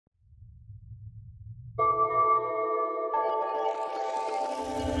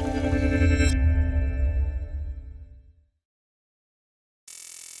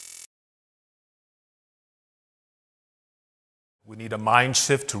need a mind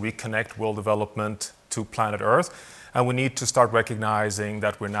shift to reconnect world development to planet Earth. And we need to start recognizing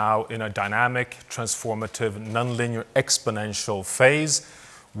that we're now in a dynamic, transformative, nonlinear, exponential phase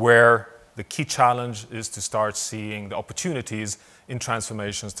where the key challenge is to start seeing the opportunities in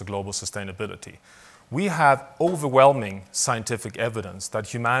transformations to global sustainability. We have overwhelming scientific evidence that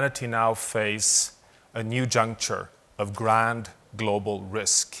humanity now face a new juncture of grand global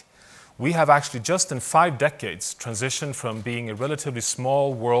risk. We have actually just in 5 decades transitioned from being a relatively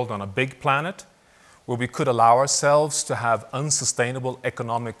small world on a big planet where we could allow ourselves to have unsustainable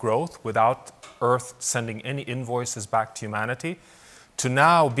economic growth without Earth sending any invoices back to humanity, to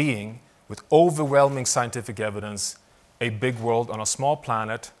now being, with overwhelming scientific evidence, a big world on a small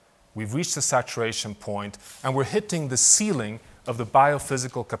planet. We've reached the saturation point and we're hitting the ceiling of the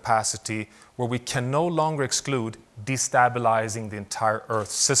biophysical capacity where we can no longer exclude destabilizing the entire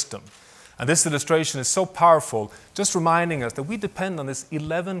Earth system. And this illustration is so powerful, just reminding us that we depend on this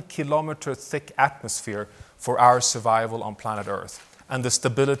 11-kilometer thick atmosphere for our survival on planet Earth and the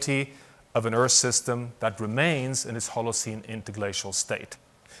stability of an Earth system that remains in its Holocene interglacial state.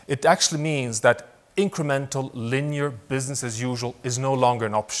 It actually means that incremental, linear business as usual is no longer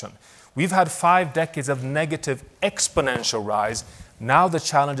an option. We've had 5 decades of negative exponential rise. Now the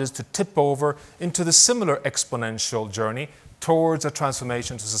challenge is to tip over into the similar exponential journey towards a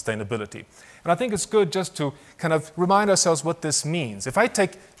transformation to sustainability. And I think it's good just to kind of remind ourselves what this means. If I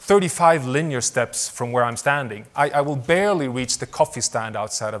take 35 linear steps from where I'm standing, I will barely reach the coffee stand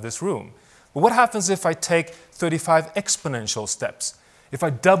outside of this room. But what happens if I take 35 exponential steps? If I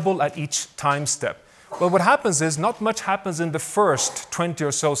double at each time step? Well, what happens is not much happens in the first 20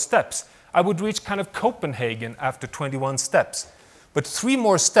 or so steps. I would reach kind of Copenhagen after 21 steps. But 3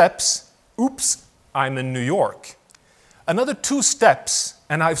 more steps, oops, I'm in New York. Another 2 steps,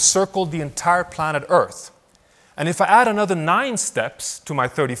 and I've circled the entire planet Earth. And if I add another 9 steps to my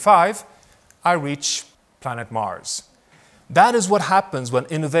 35, I reach planet Mars. That is what happens when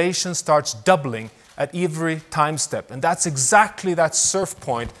innovation starts doubling at every time step. And that's exactly that surf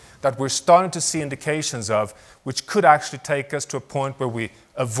point that we're starting to see indications of, which could actually take us to a point where we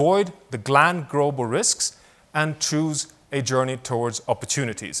avoid the grand global risks and choose a journey towards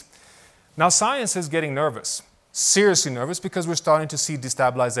opportunities. Now, science is getting nervous. Seriously nervous, because we're starting to see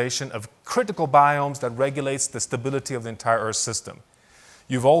destabilization of critical biomes that regulates the stability of the entire Earth system.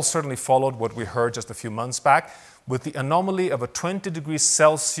 You've all certainly followed what we heard just a few months back with the anomaly of a 20 degrees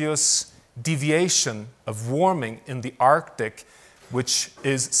Celsius deviation of warming in the Arctic, which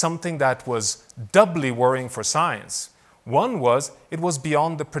is something that was doubly worrying for science. One was, it was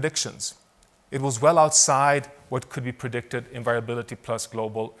beyond the predictions. It was well outside what could be predicted in variability plus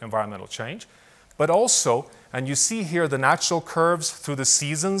global environmental change. But also, and you see here the natural curves through the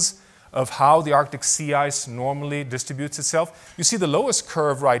seasons of how the Arctic sea ice normally distributes itself. You see the lowest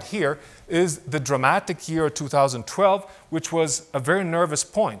curve right here is the dramatic year 2012, which was a very nervous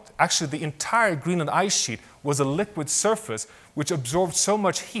point. Actually, the entire Greenland ice sheet was a liquid surface which absorbed so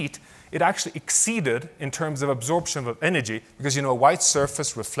much heat, it actually exceeded in terms of absorption of energy, because you know a white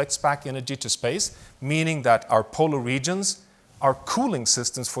surface reflects back energy to space, meaning that our polar regions are cooling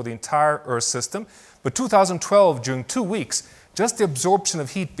systems for the entire Earth system. But 2012, during 2 weeks, just the absorption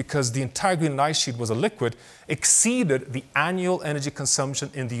of heat, because the entire Greenland ice sheet was a liquid, exceeded the annual energy consumption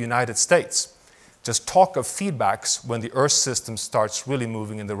in the United States. Just talk of feedbacks when the Earth system starts really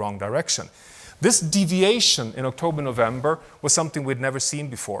moving in the wrong direction. This deviation in October, November was something we'd never seen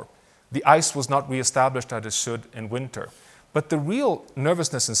before. The ice was not reestablished as it should in winter. But the real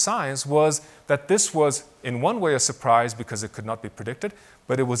nervousness in science was that this was, in one way, a surprise because it could not be predicted,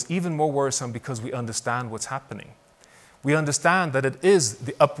 but it was even more worrisome because we understand what's happening. We understand that it is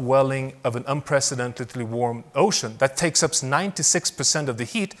the upwelling of an unprecedentedly warm ocean that takes up 96% of the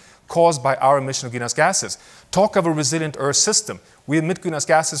heat caused by our emission of greenhouse gases. Talk of a resilient Earth system. We emit greenhouse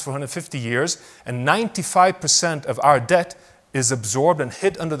gases for 150 years, and 95% of our debt is absorbed and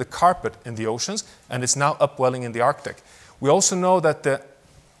hid under the carpet in the oceans, and it's now upwelling in the Arctic. We also know that the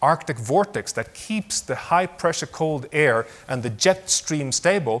Arctic vortex that keeps the high-pressure cold air and the jet stream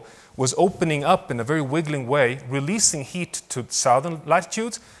stable was opening up in a very wiggling way, releasing heat to southern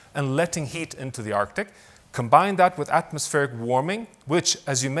latitudes and letting heat into the Arctic. Combine that with atmospheric warming, which,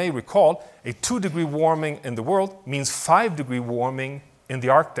 as you may recall, a 2-degree warming in the world means 5-degree warming in the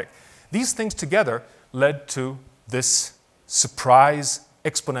Arctic. These things together led to this surprise,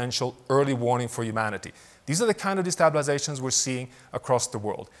 exponential early warning for humanity. These are the kind of destabilizations we're seeing across the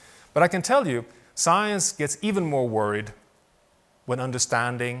world. But I can tell you, science gets even more worried when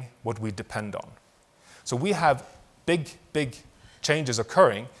understanding what we depend on. So we have big changes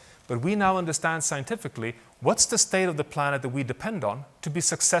occurring, but we now understand scientifically what's the state of the planet that we depend on to be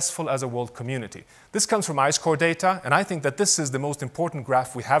successful as a world community? This comes from ice core data, and I think that this is the most important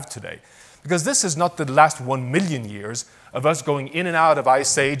graph we have today. Because this is not the last 1 million years of us going in and out of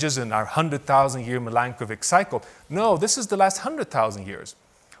ice ages in our 100,000-year Milankovic cycle. No, this is the last 100,000 years.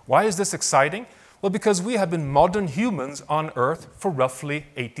 Why is this exciting? Well, because we have been modern humans on Earth for roughly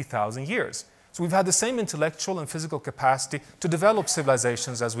 80,000 years. So we've had the same intellectual and physical capacity to develop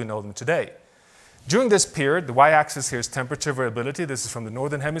civilizations as we know them today. During this period, the y-axis here is temperature variability, this is from the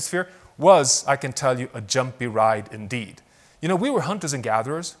northern hemisphere, was, I can tell you, a jumpy ride indeed. You know, we were hunters and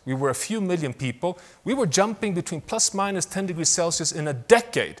gatherers, we were a few million people, we were jumping between plus minus 10 degrees Celsius in a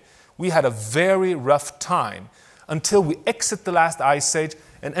decade. We had a very rough time until we exit the last ice age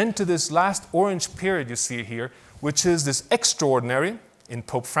and enter this last orange period you see here, which is this extraordinary, in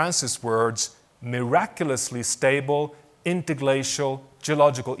Pope Francis' words, miraculously stable, interglacial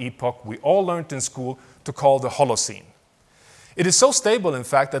geological epoch we all learned in school to call the Holocene. It is so stable, in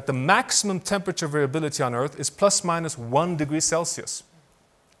fact, that the maximum temperature variability on Earth is plus minus 1 degree Celsius.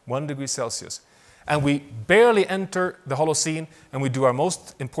 1 degree Celsius. And we barely enter the Holocene, and we do our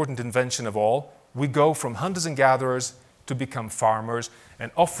most important invention of all. We go from hunters and gatherers to become farmers,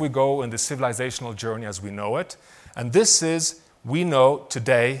 and off we go in the civilizational journey as we know it. And this is, we know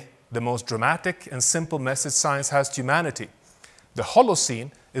today, the most dramatic and simple message science has to humanity. The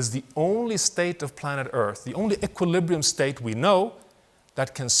Holocene is the only state of planet Earth, the only equilibrium state we know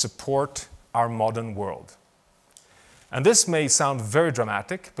that can support our modern world. And this may sound very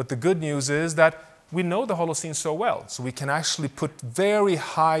dramatic, but the good news is that we know the Holocene so well, so we can actually put very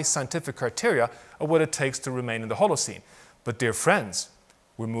high scientific criteria of what it takes to remain in the Holocene. But dear friends,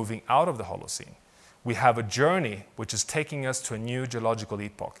 we're moving out of the Holocene. We have a journey which is taking us to a new geological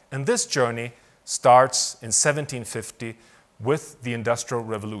epoch. And this journey starts in 1750 with the Industrial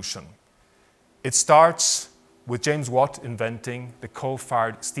Revolution. It starts with James Watt inventing the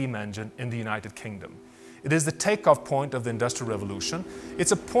coal-fired steam engine in the United Kingdom. It is the takeoff point of the Industrial Revolution.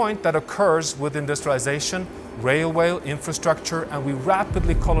 It's a point that occurs with industrialization, railway, infrastructure, and we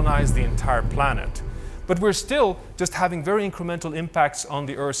rapidly colonize the entire planet. But we're still just having very incremental impacts on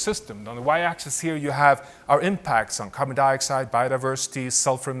the Earth system. On the y-axis here you have our impacts on carbon dioxide, biodiversity,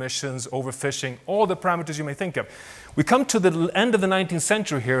 sulfur emissions, overfishing, all the parameters you may think of. We come to the end of the 19th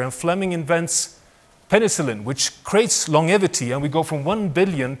century here, and Fleming invents penicillin, which creates longevity, and we go from 1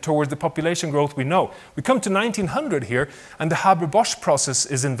 billion towards the population growth we know. We come to 1900 here, and the Haber-Bosch process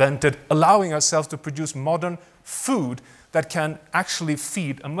is invented, allowing ourselves to produce modern food that can actually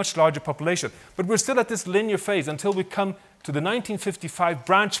feed a much larger population. But we're still at this linear phase until we come to the 1955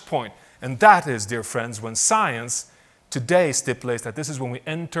 branch point. And that is, dear friends, when science today stipulates that this is when we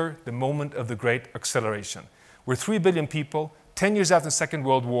enter the moment of the great acceleration. We're 3 billion people, 10 years after the Second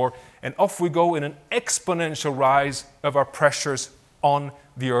World War, and off we go in an exponential rise of our pressures on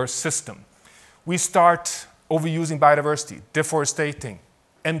the Earth system. We start overusing biodiversity, deforesting,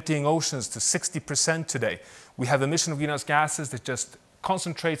 emptying oceans to 60% today. We have emission of greenhouse gases that just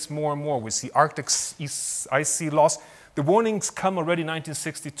concentrates more and more. We see Arctic ice sea loss. The warnings come already in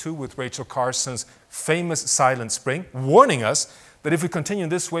 1962 with Rachel Carson's famous Silent Spring, warning us that if we continue in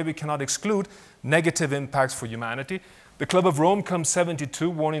this way, we cannot exclude negative impacts for humanity. The Club of Rome comes 72,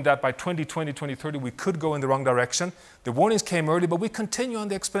 warning that by 2020, 2030, we could go in the wrong direction. The warnings came early, but we continue on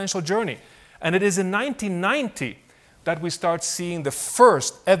the exponential journey. And it is in 1990 that we start seeing the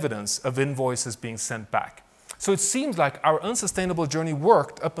first evidence of invoices being sent back. So it seems like our unsustainable journey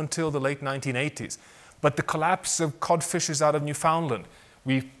worked up until the late 1980s. But the collapse of cod fisheries out of Newfoundland,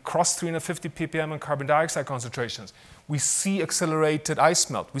 we crossed 350 ppm in carbon dioxide concentrations. We see accelerated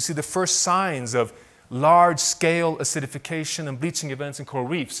ice melt. We see the first signs of large-scale acidification and bleaching events in coral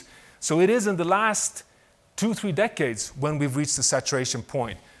reefs. So it is in the last 2-3 decades when we've reached the saturation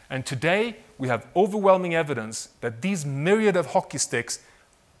point. And today, we have overwhelming evidence that these myriad of hockey sticks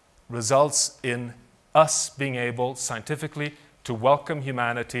results in us being able, scientifically, to welcome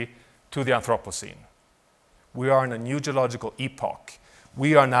humanity to the Anthropocene. We are in a new geological epoch.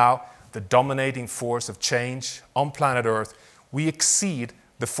 We are now the dominating force of change on planet Earth. We exceed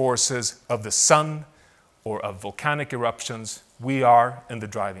the forces of the sun or of volcanic eruptions. We are in the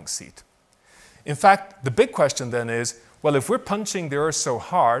driving seat. In fact, the big question then is, well, if we're punching the Earth so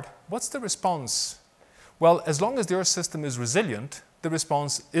hard, what's the response? Well, as long as the Earth system is resilient, the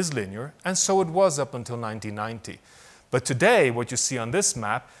response is linear, and so it was up until 1990. But today, what you see on this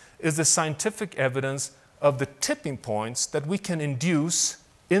map is the scientific evidence of the tipping points that we can induce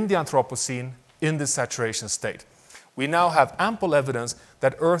in the Anthropocene in the saturation state. We now have ample evidence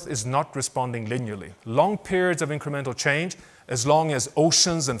that Earth is not responding linearly. Long periods of incremental change, as long as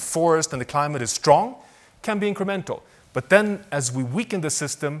oceans and forests and the climate is strong, can be incremental. But then as we weaken the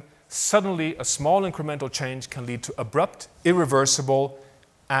system, suddenly a small incremental change can lead to abrupt, irreversible,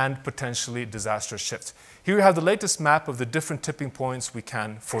 and potentially disastrous shifts. Here you have the latest map of the different tipping points we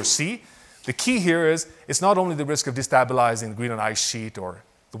can foresee. The key here is it's not only the risk of destabilizing the Greenland ice sheet or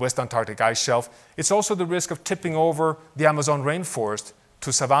the West Antarctic ice shelf, it's also the risk of tipping over the Amazon rainforest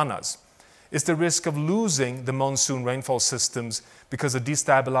to savannas. It's the risk of losing the monsoon rainfall systems because of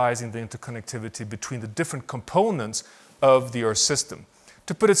destabilizing the interconnectivity between the different components of the Earth system.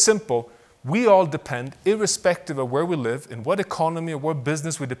 To put it simple, we all depend, irrespective of where we live, in what economy or what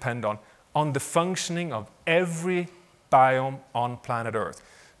business we depend on the functioning of every biome on planet Earth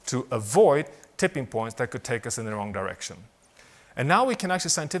to avoid tipping points that could take us in the wrong direction. And now we can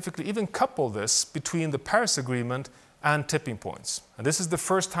actually scientifically even couple this between the Paris Agreement and tipping points. And this is the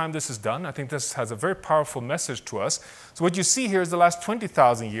first time this is done. I think this has a very powerful message to us. So what you see here is the last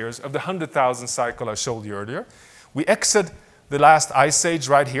 20,000 years of the 100,000 cycle I showed you earlier. We exit the last ice age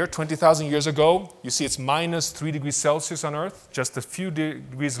right here, 20,000 years ago. You see it's minus 3 degrees Celsius on Earth. Just a few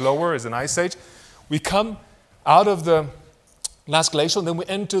degrees lower is an ice age. We come out of the last glacial, and then we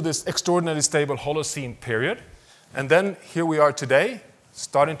enter this extraordinarily stable Holocene period. And then here we are today,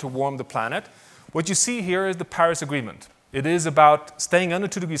 starting to warm the planet. What you see here is the Paris Agreement. It is about staying under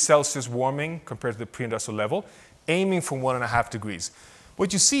 2 degrees Celsius warming compared to the pre-industrial level, aiming for 1.5 degrees.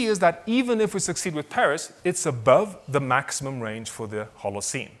 What you see is that even if we succeed with Paris, it's above the maximum range for the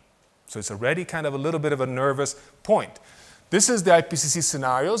Holocene. So it's already kind of a little bit of a nervous point. This is the IPCC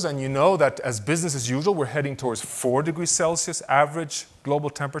scenarios, and you know that as business as usual, we're heading towards 4 degrees Celsius average global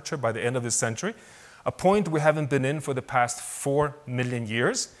temperature by the end of this century, a point we haven't been in for the past 4 million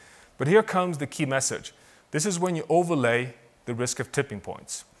years. But here comes the key message. This is when you overlay the risk of tipping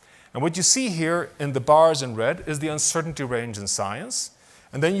points. And what you see here in the bars in red is the uncertainty range in science.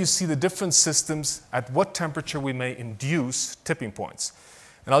 And then you see the different systems at what temperature we may induce tipping points.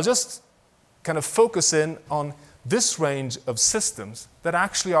 And I'll just kind of focus in on this range of systems that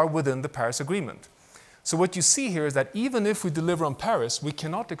actually are within the Paris Agreement. So what you see here is that even if we deliver on Paris, we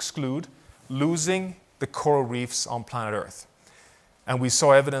cannot exclude losing the coral reefs on planet Earth. And we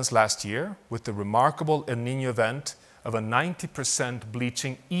saw evidence last year with the remarkable El Niño event of a 90%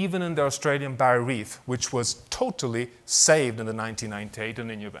 bleaching even in the Australian Barrier Reef, which was totally saved in the 1998 El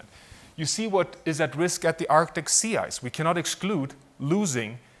Niño event. You see what is at risk at the Arctic sea ice. We cannot exclude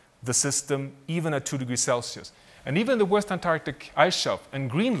losing the system even at 2 degrees Celsius. And even the West Antarctic ice shelf and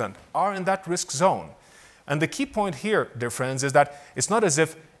Greenland are in that risk zone. And the key point here, dear friends, is that it's not as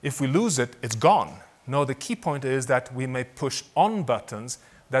if we lose it, it's gone. No, the key point is that we may push on buttons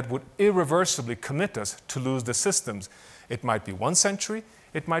that would irreversibly commit us to lose the systems. It might be 1 century,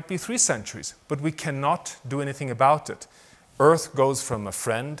 it might be 3 centuries, but we cannot do anything about it. Earth goes from a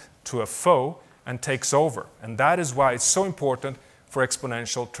friend to a foe and takes over. And that is why it's so important for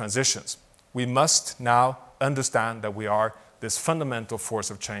exponential transitions. We must now understand that we are this fundamental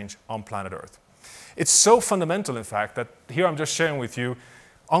force of change on planet Earth. It's so fundamental, in fact, that here I'm just sharing with you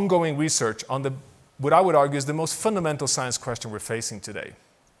ongoing research on what I would argue is the most fundamental science question we're facing today.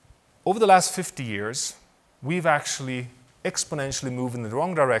 Over the last 50 years, we've actually exponentially moved in the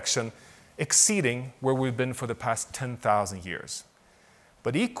wrong direction, exceeding where we've been for the past 10,000 years.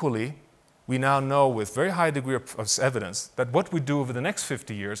 But equally, we now know with very high degree of evidence that what we do over the next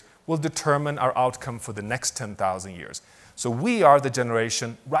 50 years will determine our outcome for the next 10,000 years. So we are the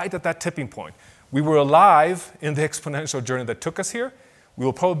generation right at that tipping point. We were alive in the exponential journey that took us here. We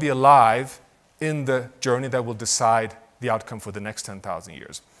will probably be alive in the journey that will decide the outcome for the next 10,000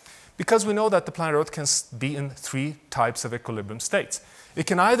 years. Because we know that the planet Earth can be in 3 types of equilibrium states. It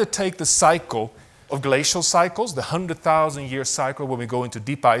can either take the cycle of glacial cycles, the 100,000 year cycle when we go into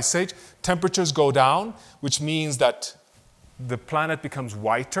deep ice age. Temperatures go down, which means that the planet becomes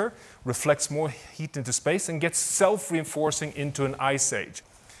whiter, reflects more heat into space, and gets self-reinforcing into an ice age.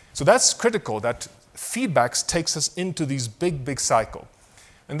 So that's critical, that feedbacks takes us into these big cycle.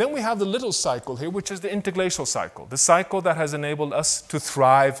 And then we have the little cycle here, which is the interglacial cycle, the cycle that has enabled us to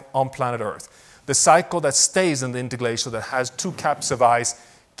thrive on planet Earth, the cycle that stays in the interglacial that has 2 caps of ice,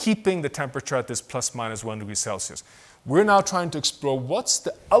 keeping the temperature at this plus minus 1 degree Celsius. We're now trying to explore what's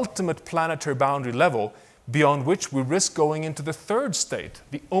the ultimate planetary boundary level beyond which we risk going into the 3rd state,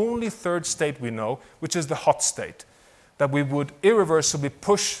 the only 3rd state we know, which is the hot state, that we would irreversibly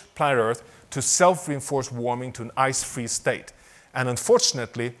push planet Earth to self-reinforced warming to an ice-free state. And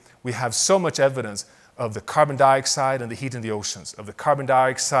unfortunately, we have so much evidence of the carbon dioxide and the heat in the oceans, of the carbon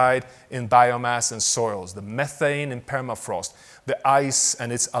dioxide in biomass and soils, the methane in permafrost, the ice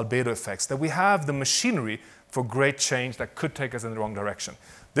and its albedo effects, that we have the machinery for great change that could take us in the wrong direction.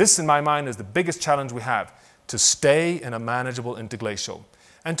 This, in my mind, is the biggest challenge we have, to stay in a manageable interglacial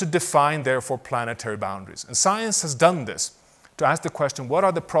and to define, therefore, planetary boundaries. And science has done this to ask the question, what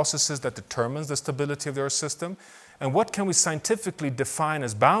are the processes that determine the stability of the Earth system, and what can we scientifically define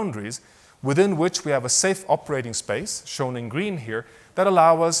as boundaries within which we have a safe operating space, shown in green here, that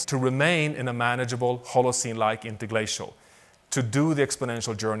allow us to remain in a manageable Holocene-like interglacial, to do the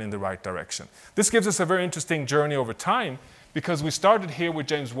exponential journey in the right direction. This gives us a very interesting journey over time, because we started here with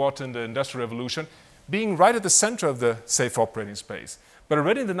James Watt in the Industrial Revolution, being right at the center of the safe operating space. But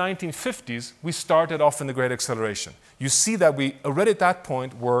already in the 1950s, we started off in the Great Acceleration. You see that we already at that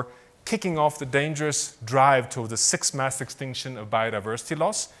point were kicking off the dangerous drive toward the sixth mass extinction of biodiversity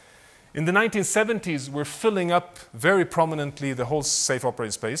loss. In the 1970s, we're filling up very prominently the whole safe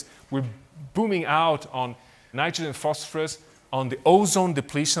operating space. We're booming out on nitrogen and phosphorus, on the ozone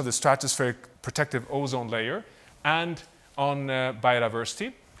depletion of the stratospheric protective ozone layer, and on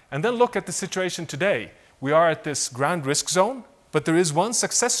biodiversity. And then look at the situation today. We are at this grand risk zone, but there is one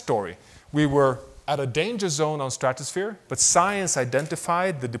success story. We were at a danger zone on stratosphere, but science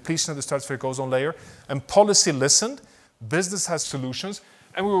identified the depletion of the stratospheric ozone layer, and policy listened, business has solutions,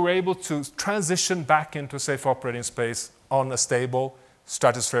 and we were able to transition back into a safe operating space on a stable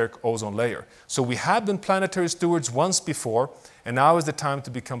stratospheric ozone layer. So we have been planetary stewards once before, and now is the time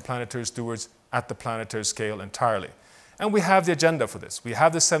to become planetary stewards at the planetary scale entirely. And we have the agenda for this. We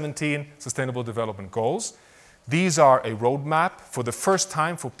have the 17 Sustainable Development Goals. These are a roadmap for the first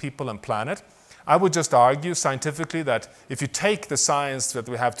time for people and planet. I would just argue scientifically that if you take the science that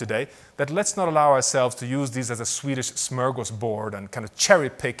we have today, that let's not allow ourselves to use these as a Swedish smorgasbord and kind of cherry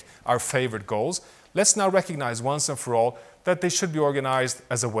pick our favorite goals. Let's now recognize once and for all that they should be organized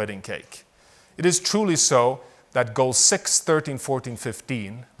as a wedding cake. It is truly so that goals 6, 13, 14,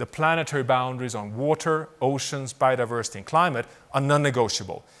 15, the planetary boundaries on water, oceans, biodiversity, and climate, are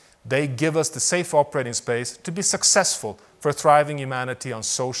non-negotiable. They give us the safe operating space to be successful for thriving humanity on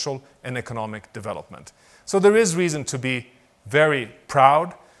social and economic development. So there is reason to be very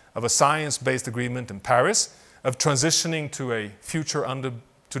proud of a science-based agreement in Paris, of transitioning to a future under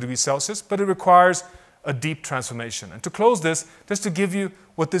 2 degrees Celsius, but it requires a deep transformation. And to close this, just to give you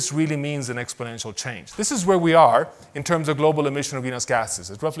what this really means in exponential change. This is where we are in terms of global emission of greenhouse gases.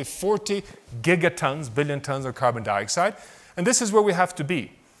 It's roughly 40 gigatons, billion tons of carbon dioxide, and this is where we have to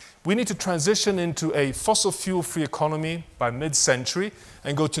be. We need to transition into a fossil fuel-free economy by mid-century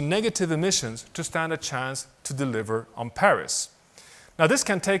and go to negative emissions to stand a chance to deliver on Paris. Now this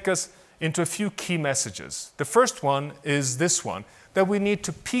can take us into a few key messages. The first one is this one, that we need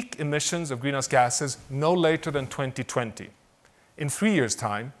to peak emissions of greenhouse gases no later than 2020. In 3 years'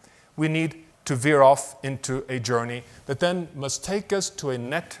 time, we need to veer off into a journey that then must take us to a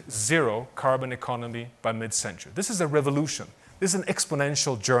net zero carbon economy by mid-century. This is a revolution. This is an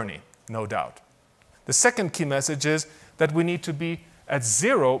exponential journey, no doubt. The second key message is that we need to be at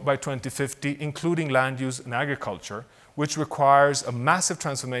zero by 2050, including land use and agriculture, which requires a massive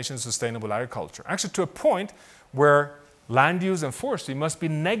transformation in sustainable agriculture. Actually, to a point where land use and forestry must be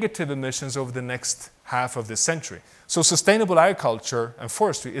negative emissions over the next half of this century. So sustainable agriculture and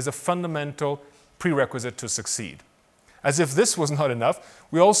forestry is a fundamental prerequisite to succeed. As if this was not enough,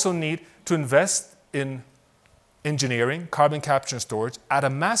 we also need to invest in engineering, carbon capture and storage at a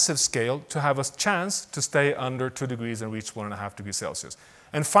massive scale to have a chance to stay under 2 degrees and reach 1.5 degrees Celsius.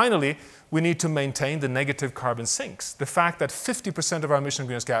 And finally, we need to maintain the negative carbon sinks. The fact that 50% of our emission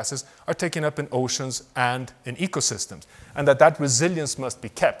greenhouse gases are taken up in oceans and in ecosystems, and that resilience must be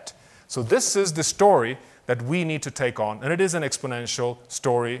kept. So this is the story that we need to take on, and it is an exponential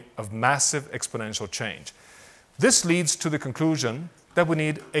story of massive exponential change. This leads to the conclusion that we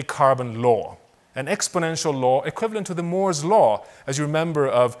need a carbon law, an exponential law equivalent to the Moore's law, as you remember,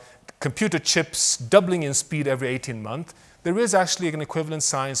 of computer chips doubling in speed every 18 months. There is actually an equivalent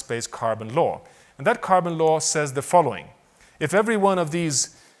science-based carbon law. And that carbon law says the following. If every one of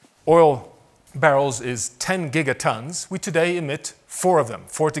these oil barrels is 10 gigatons, we today emit 4 of them,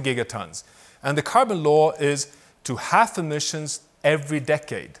 40 gigatons. And the carbon law is to half emissions every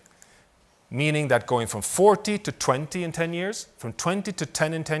decade, meaning that going from 40 to 20 in 10 years, from 20 to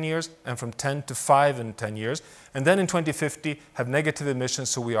 10 in 10 years, and from 10 to 5 in 10 years, and then in 2050 have negative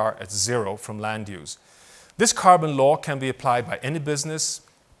emissions, so we are at zero from land use. This carbon law can be applied by any business,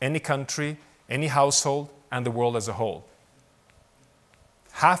 any country, any household, and the world as a whole.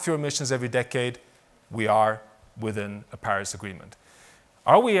 Half your emissions every decade, we are within a Paris Agreement.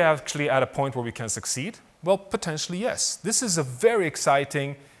 Are we actually at a point where we can succeed? Well, potentially yes. This is a very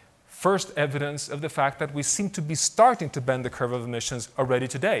exciting first evidence of the fact that we seem to be starting to bend the curve of emissions already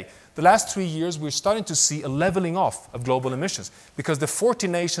today. The last 3 years, we're starting to see a leveling off of global emissions because the 40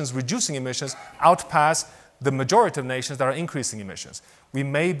 nations reducing emissions outpass the majority of nations that are increasing emissions. We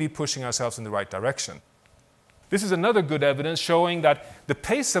may be pushing ourselves in the right direction. This is another good evidence showing that the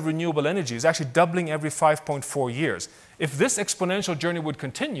pace of renewable energy is actually doubling every 5.4 years. If this exponential journey would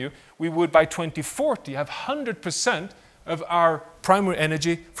continue, we would by 2040 have 100% of our primary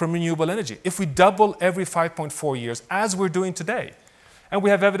energy from renewable energy. If we double every 5.4 years, as we're doing today. And we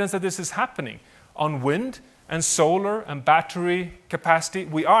have evidence that this is happening. On wind and solar and battery capacity,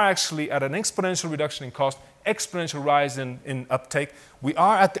 we are actually at an exponential reduction in cost, exponential rise in uptake. We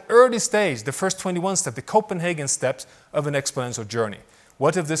are at the early stage, the first 21 steps, the Copenhagen steps of an exponential journey.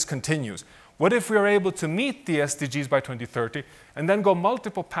 What if this continues? What if we are able to meet the SDGs by 2030 and then go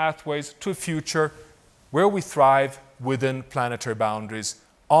multiple pathways to a future where we thrive within planetary boundaries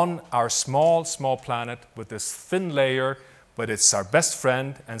on our small, small planet with this thin layer, but it's our best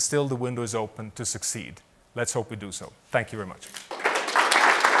friend and still the window is open to succeed. Let's hope we do so. Thank you very much.